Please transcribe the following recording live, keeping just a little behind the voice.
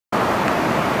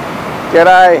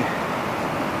G'day,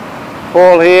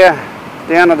 Paul here,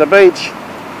 down at the beach,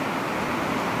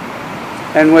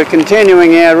 and we're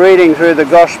continuing our reading through the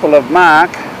Gospel of Mark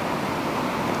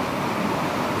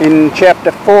in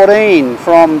chapter 14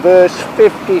 from verse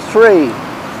 53.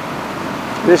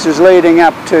 This is leading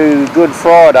up to Good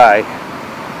Friday.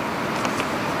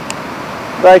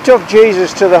 They took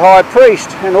Jesus to the high priest,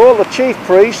 and all the chief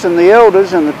priests and the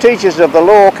elders and the teachers of the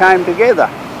law came together.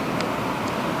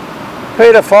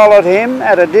 Peter followed him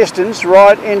at a distance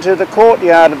right into the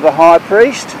courtyard of the high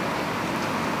priest,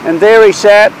 and there he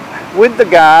sat with the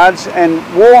guards and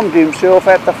warmed himself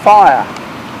at the fire.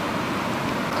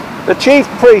 The chief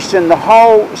priests and the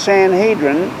whole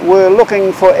Sanhedrin were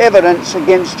looking for evidence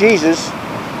against Jesus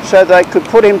so they could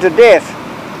put him to death,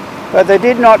 but they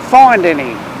did not find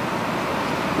any.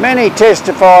 Many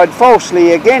testified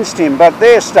falsely against him, but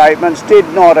their statements did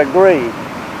not agree.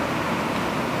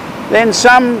 Then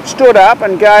some stood up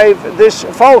and gave this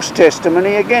false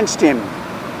testimony against him.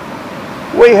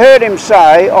 We heard him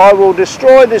say, "I will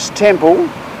destroy this temple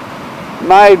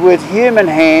made with human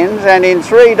hands, and in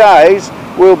 3 days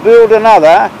will build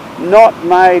another not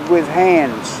made with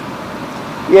hands."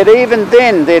 Yet even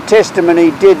then their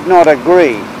testimony did not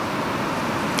agree.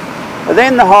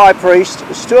 Then the high priest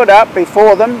stood up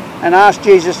before them and asked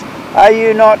Jesus, "Are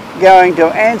you not going to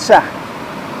answer?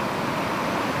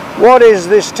 What is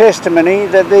this testimony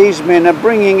that these men are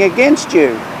bringing against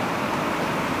you?"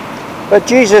 But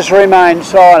Jesus remained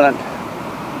silent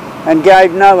and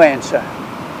gave no answer.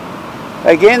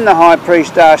 Again the high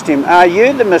priest asked him, "Are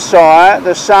you the Messiah,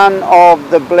 the Son of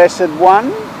the Blessed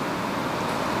One?"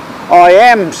 "I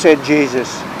am," said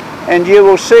Jesus, "and you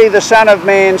will see the Son of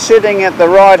Man sitting at the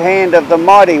right hand of the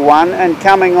Mighty One and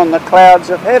coming on the clouds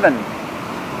of heaven."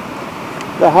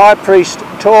 The high priest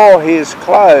tore his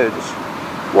clothes.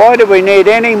 "Why do we need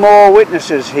any more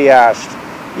witnesses?" he asked.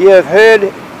 "You have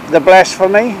heard the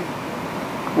blasphemy.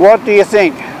 What do you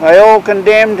think?" They all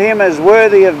condemned him as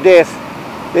worthy of death.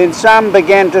 Then some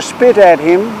began to spit at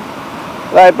him.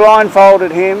 They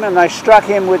blindfolded him and they struck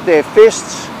him with their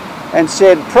fists and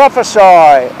said,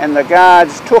 "Prophesy!" And the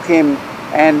guards took him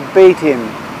and beat him.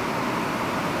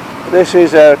 This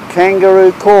is a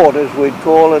kangaroo court, as we'd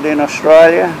call it in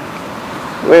Australia,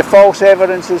 where false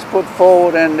evidence is put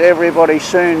forward and everybody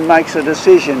soon makes a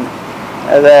decision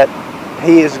that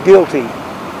he is guilty.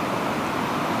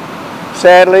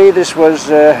 Sadly, this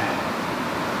was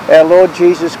our Lord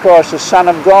Jesus Christ, the Son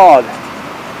of God,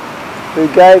 who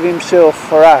gave himself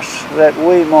for us that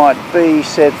we might be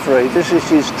set free. This is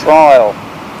his trial,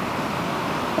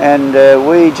 and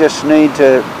we just need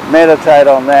to meditate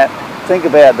on that, think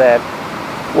about that,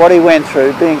 what he went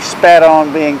through, being spat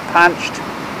on, being punched.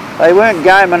 They weren't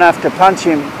game enough to punch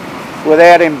him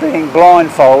without him being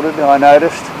blindfolded, I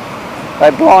noticed.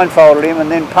 They blindfolded him and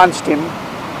then punched him,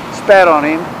 spat on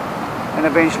him, and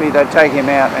eventually they'd take him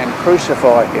out and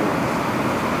crucify him.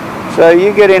 So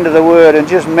you get into the Word and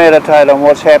just meditate on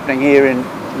what's happening here in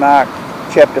Mark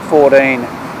chapter 14,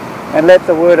 and let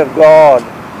the Word of God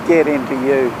get into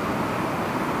you.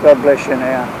 God bless you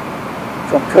now.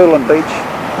 From Coolin Beach.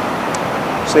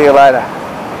 See you later.